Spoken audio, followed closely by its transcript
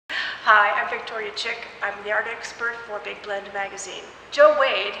Hi, I'm Victoria Chick. I'm the art expert for Big Blend magazine. Joe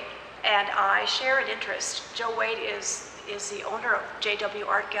Wade and I share an interest. Joe Wade is the owner of JW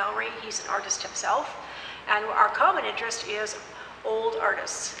Art Gallery. He's an artist himself. And our common interest is old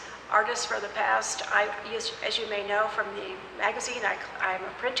artists. Artists for the past. As you may know from the magazine, I'm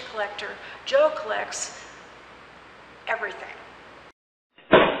a print collector. Joe collects everything.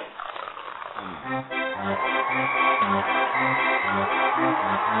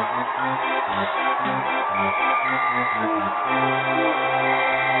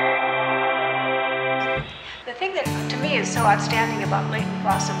 The thing that to me is so outstanding about Leighton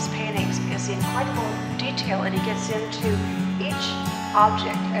Fossum's paintings is the incredible detail that he gets into each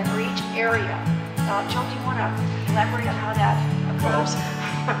object or each area. Joe, do you want to elaborate on how that occurs?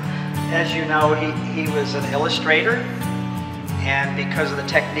 As you know, he was an illustrator, and because of the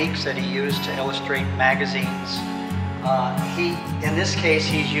techniques that he used to illustrate magazines, in this case,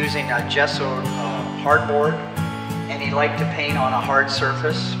 he's using a gesso hardboard, and he liked to paint on a hard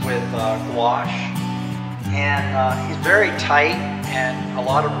surface with gouache. And he's very tight and a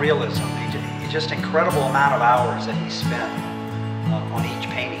lot of realism. He's just incredible amount of hours that he spent on each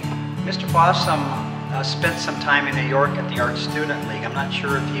painting. Mr. Fossum spent some time in New York at the Art Student League. I'm not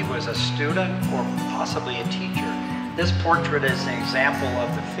sure if he was a student or possibly a teacher. This portrait is an example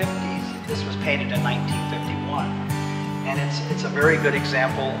of the 50s. This was painted in 1951. And it's a very good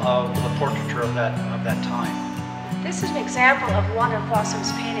example of the portraiture of that time. This is an example of one of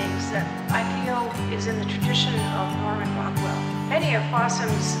Fossum's paintings that I feel is in the tradition of Norman Rockwell. Many of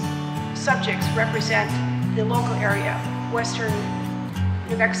Fossum's subjects represent the local area, western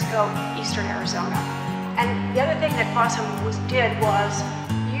New Mexico, eastern Arizona. And the other thing that Fossum did was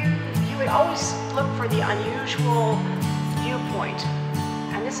you would always look for the unusual viewpoint.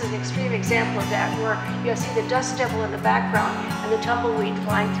 And this is an extreme example of that, where you'll see the dust devil in the background and the tumbleweed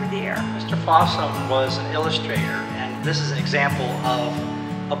flying through the air. Mr. Fossum was an illustrator, and this is an example of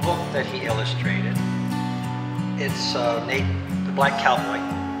a book that he illustrated. It's Nathan, the Black Cowboy.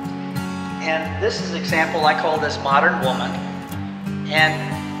 And this is an example, I call this Modern Woman.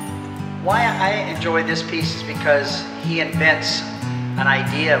 And why I enjoy this piece is because he invents an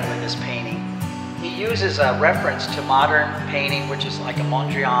idea with this painting. He uses a reference to modern painting, which is like a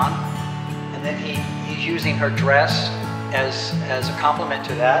Mondrian, and then he's using her dress as a complement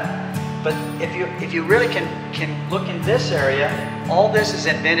to that. But if you really can look in this area, all this is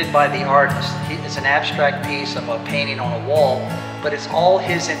invented by the artist. It's an abstract piece of a painting on a wall, but it's all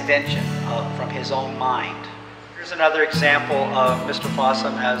his invention from his own mind. Here's another example of Mr.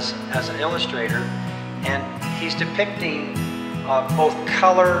 Fossum as an illustrator, and he's depicting both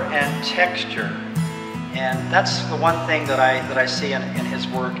color and texture. And that's the one thing that I see in his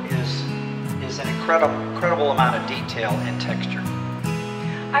work is an incredible amount of detail and texture.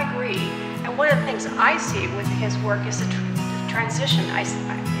 I agree. And one of the things I see with his work is the transition.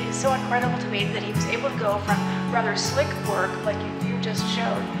 It's so incredible to me that he was able to go from rather slick work, like you just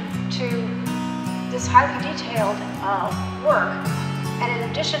showed, to this highly detailed work. And in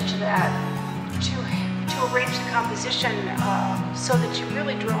addition to that, to arrange the composition so that you're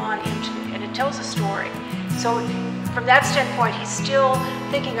really drawn into it, and it tells a story. So from that standpoint, he's still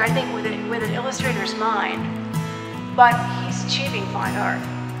thinking, I think, with an illustrator's mind, but he's achieving fine art.